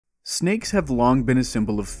Snakes have long been a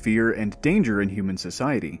symbol of fear and danger in human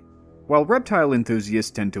society. While reptile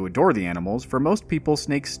enthusiasts tend to adore the animals, for most people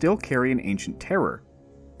snakes still carry an ancient terror.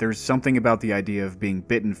 There's something about the idea of being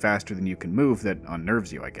bitten faster than you can move that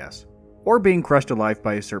unnerves you, I guess. Or being crushed alive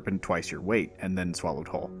by a serpent twice your weight and then swallowed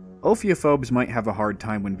whole. Ophiophobes might have a hard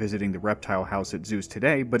time when visiting the reptile house at zoos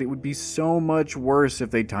today, but it would be so much worse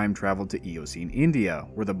if they time traveled to Eocene India,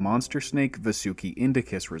 where the monster snake Vasuki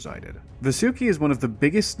indicus resided. Vasuki is one of the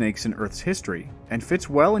biggest snakes in Earth's history, and fits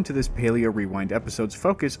well into this Paleo Rewind episode's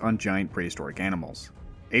focus on giant prehistoric animals.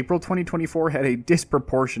 April 2024 had a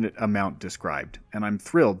disproportionate amount described, and I'm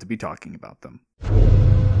thrilled to be talking about them.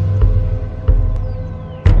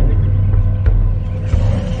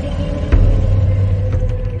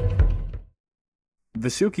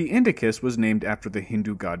 Vasuki indicus was named after the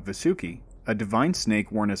Hindu god Vasuki, a divine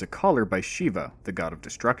snake worn as a collar by Shiva, the god of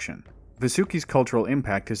destruction. Vasuki's cultural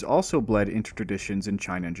impact has also bled into traditions in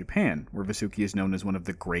China and Japan, where Vasuki is known as one of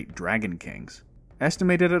the great dragon kings.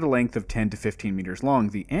 Estimated at a length of 10 to 15 meters long,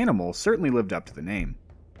 the animal certainly lived up to the name.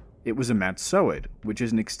 It was a matsoid, which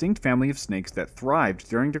is an extinct family of snakes that thrived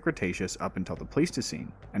during the Cretaceous up until the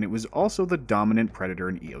Pleistocene, and it was also the dominant predator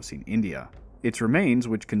in Eocene India. Its remains,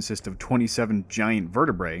 which consist of 27 giant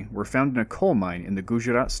vertebrae, were found in a coal mine in the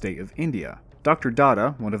Gujarat state of India. Dr.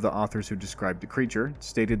 Dada, one of the authors who described the creature,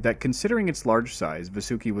 stated that considering its large size,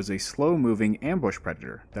 Vasuki was a slow-moving ambush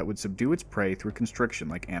predator that would subdue its prey through constriction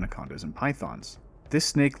like anacondas and pythons. This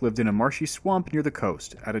snake lived in a marshy swamp near the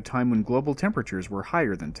coast at a time when global temperatures were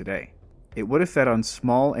higher than today. It would have fed on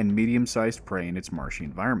small and medium-sized prey in its marshy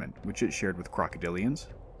environment, which it shared with crocodilians,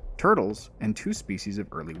 turtles, and two species of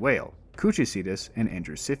early whale, Cuchicitus and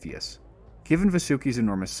Andrewsiphius. Given Vasuki's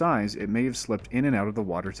enormous size, it may have slipped in and out of the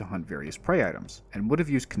water to hunt various prey items, and would have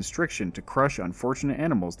used constriction to crush unfortunate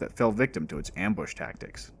animals that fell victim to its ambush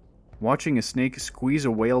tactics. Watching a snake squeeze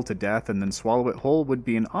a whale to death and then swallow it whole would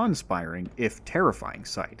be an awe-inspiring, if terrifying,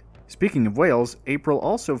 sight. Speaking of whales, April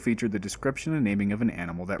also featured the description and naming of an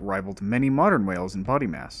animal that rivaled many modern whales in body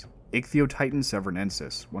mass, Ichthyotitan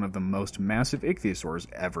severnensis, one of the most massive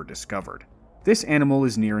ichthyosaurs ever discovered. This animal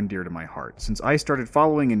is near and dear to my heart, since I started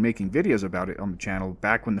following and making videos about it on the channel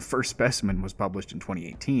back when the first specimen was published in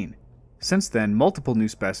 2018. Since then, multiple new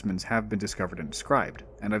specimens have been discovered and described,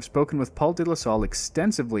 and I've spoken with Paul de la Salle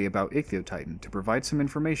extensively about Ichthyotitan to provide some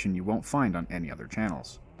information you won't find on any other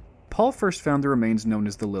channels. Paul first found the remains known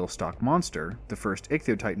as the Little Stalk Monster, the first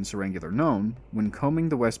Ichthyotitan syringular known, when combing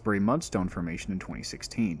the Westbury Mudstone Formation in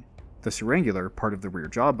 2016. The syringular, part of the rear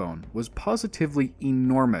jawbone, was positively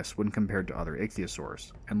enormous when compared to other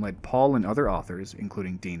ichthyosaurs, and led Paul and other authors,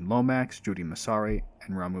 including Dean Lomax, Judy Massari,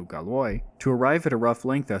 and Ramu Galloy, to arrive at a rough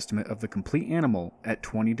length estimate of the complete animal at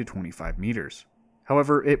 20 to 25 meters.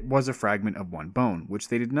 However, it was a fragment of one bone, which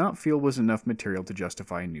they did not feel was enough material to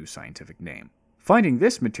justify a new scientific name. Finding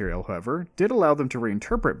this material, however, did allow them to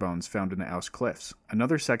reinterpret bones found in the Aust Cliffs,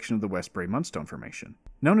 another section of the Westbury Mudstone Formation.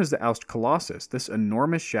 Known as the Aust Colossus, this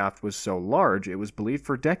enormous shaft was so large it was believed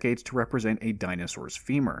for decades to represent a dinosaur's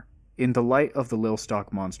femur. In the light of the Little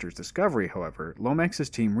Stalk Monster's discovery, however, Lomax's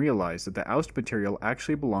team realized that the Aust material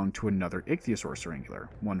actually belonged to another ichthyosaur syringular,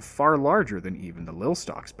 one far larger than even the Little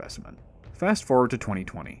Stalk specimen. Fast forward to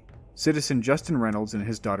 2020. Citizen Justin Reynolds and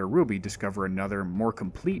his daughter Ruby discover another, more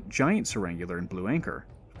complete giant syringular in Blue Anchor,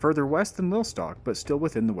 further west than Little Stalk but still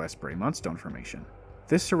within the Westbury Mudstone Formation.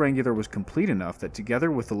 This syringular was complete enough that together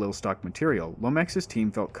with the Little Stalk material, Lomax's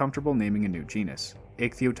team felt comfortable naming a new genus,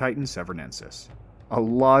 Ichthyotitan severnensis. A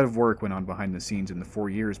lot of work went on behind the scenes in the 4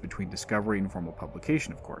 years between discovery and formal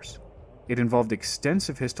publication, of course. It involved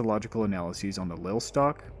extensive histological analyses on the Little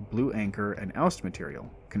Stalk, Blue Anchor, and Aust material,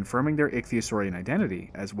 confirming their ichthyosaurian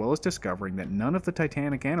identity, as well as discovering that none of the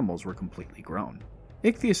titanic animals were completely grown.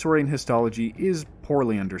 Ichthyosaurian histology is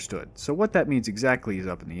poorly understood, so what that means exactly is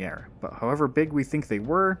up in the air, but however big we think they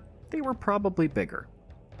were probably bigger.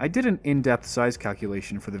 I did an in-depth size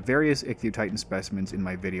calculation for the various Ichthyotitan specimens in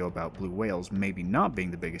my video about blue whales maybe not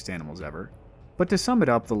being the biggest animals ever, but to sum it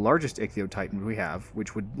up, the largest Ichthyotitan we have,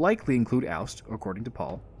 which would likely include Aust, according to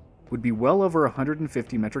Paul, would be well over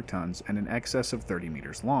 150 metric tons and in excess of 30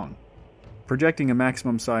 meters long. Projecting a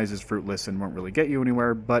maximum size is fruitless and won't really get you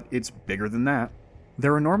anywhere, but it's bigger than that.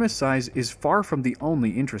 Their enormous size is far from the only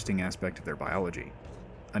interesting aspect of their biology.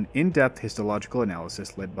 An in-depth histological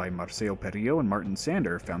analysis led by Marcelo Perillo and Martin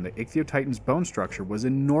Sander found that Ichthyotitan's bone structure was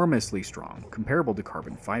enormously strong, comparable to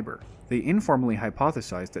carbon fiber. They informally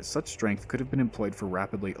hypothesized that such strength could have been employed for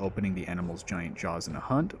rapidly opening the animal's giant jaws in a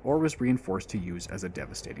hunt, or was reinforced to use as a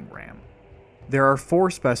devastating ram. There are 4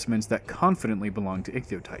 specimens that confidently belong to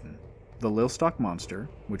Ichthyotitan: the Little Stalk Monster,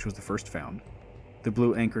 which was the first found, the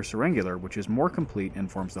blue anchor Syringular, which is more complete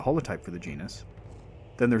and forms the holotype for the genus.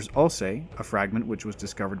 Then there's Ulce, a fragment which was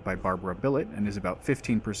discovered by Barbara Billett and is about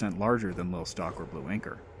 15% larger than Lil Stock or blue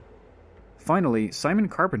anchor. Finally, Simon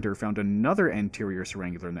Carpenter found another anterior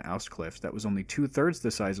Syringular in the Aust cliffs that was only 2/3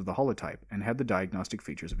 the size of the holotype and had the diagnostic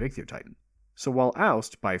features of Ichthyotitan. So while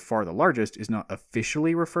Aust, by far the largest, is not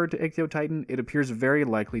officially referred to Ichthyotitan, it appears very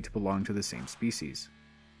likely to belong to the same species.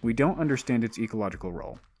 We don't understand its ecological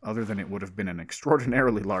role, other than it would have been an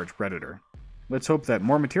extraordinarily large predator. Let's hope that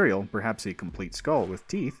more material, perhaps a complete skull with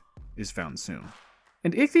teeth, is found soon.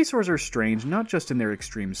 And ichthyosaurs are strange not just in their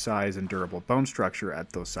extreme size and durable bone structure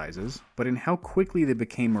at those sizes, but in how quickly they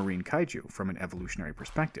became marine kaiju from an evolutionary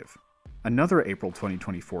perspective. Another April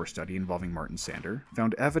 2024 study involving Martin Sander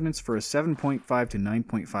found evidence for a 7.5 to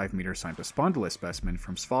 9.5 meter Cymphospondylus specimen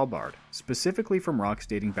from Svalbard, specifically from rocks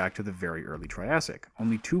dating back to the very early Triassic,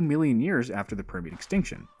 only 2 million years after the Permian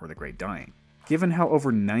extinction, or the Great Dying. Given how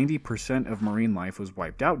over 90% of marine life was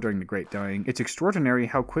wiped out during the Great Dying, it's extraordinary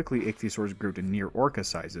how quickly ichthyosaurs grew to near orca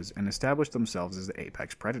sizes and established themselves as the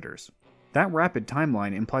apex predators. That rapid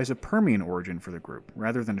timeline implies a Permian origin for the group,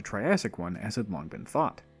 rather than a Triassic one as had long been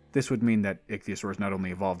thought. This would mean that ichthyosaurs not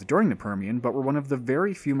only evolved during the Permian, but were one of the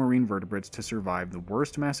very few marine vertebrates to survive the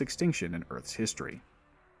worst mass extinction in Earth's history.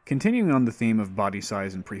 Continuing on the theme of body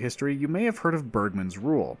size and prehistory, you may have heard of Bergmann's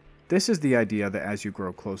rule. This is the idea that as you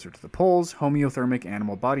grow closer to the poles, homeothermic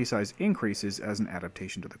animal body size increases as an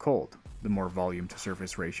adaptation to the cold. The more volume to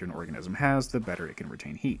surface ratio an organism has, the better it can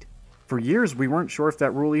retain heat. For years, we weren't sure if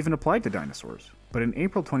that rule even applied to dinosaurs. But in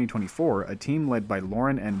April 2024, a team led by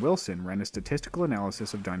Lauren and Wilson ran a statistical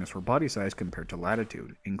analysis of dinosaur body size compared to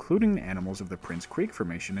latitude, including the animals of the Prince Creek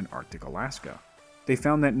Formation in Arctic Alaska. They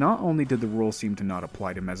found that not only did the rule seem to not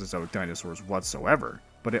apply to Mesozoic dinosaurs whatsoever,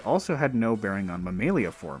 but it also had no bearing on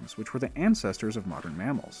mammalia forms, which were the ancestors of modern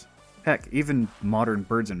mammals. Heck, even modern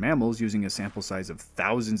birds and mammals using a sample size of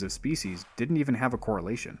thousands of species didn't even have a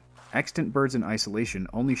correlation. Extant birds in isolation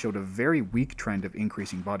only showed a very weak trend of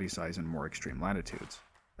increasing body size in more extreme latitudes.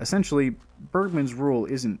 Essentially, Bergmann's rule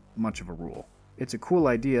isn't much of a rule. It's a cool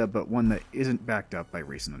idea, but one that isn't backed up by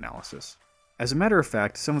recent analysis. As a matter of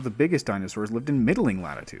fact, some of the biggest dinosaurs lived in middling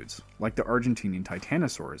latitudes, like the Argentinian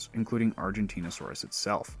titanosaurs, including Argentinosaurus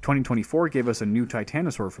itself. 2024 gave us a new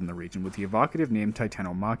titanosaur from the region with the evocative name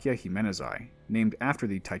Titanomachia jimenezi, named after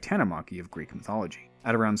the Titanomachy of Greek mythology.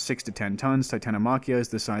 At around 6 to 10 tons, Titanomachia is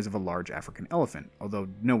the size of a large African elephant, although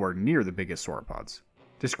nowhere near the biggest sauropods.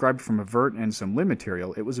 Described from a vert and some limb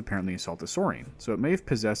material, it was apparently a saltosaurian, so it may have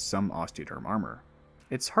possessed some osteoderm armor.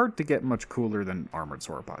 It's hard to get much cooler than armored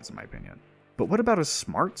sauropods in my opinion. But what about a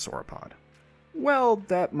smart sauropod? Well,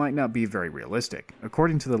 that might not be very realistic,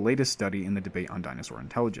 according to the latest study in the debate on dinosaur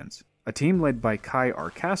intelligence. A team led by Kai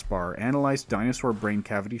R. Kaspar analyzed dinosaur brain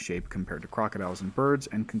cavity shape compared to crocodiles and birds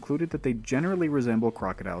and concluded that they generally resemble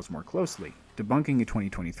crocodiles more closely, debunking a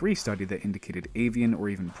 2023 study that indicated avian or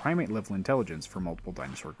even primate-level intelligence for multiple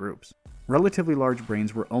dinosaur groups. Relatively large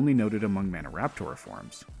brains were only noted among Maniraptora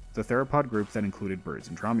forms, the theropod group that included birds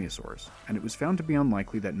and dromaeosaurs, and it was found to be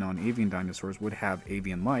unlikely that non-avian dinosaurs would have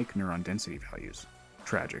avian-like neuron density values.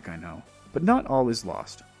 Tragic, I know. But not all is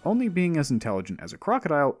lost. Only being as intelligent as a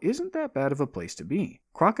crocodile isn't that bad of a place to be.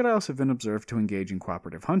 Crocodiles have been observed to engage in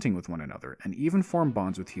cooperative hunting with one another, and even form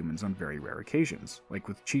bonds with humans on very rare occasions, like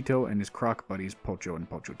with Cheeto and his croc buddies Pocho and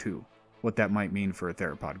Pocho 2. What that might mean for a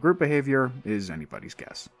theropod group behavior is anybody's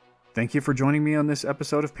guess. Thank you for joining me on this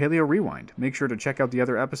episode of Paleo Rewind. Make sure to check out the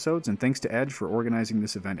other episodes, and thanks to Edge for organizing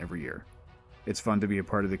this event every year. It's fun to be a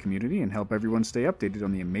part of the community and help everyone stay updated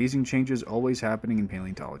on the amazing changes always happening in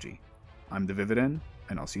paleontology. I'm the Vividen,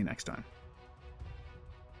 and I'll see you next time.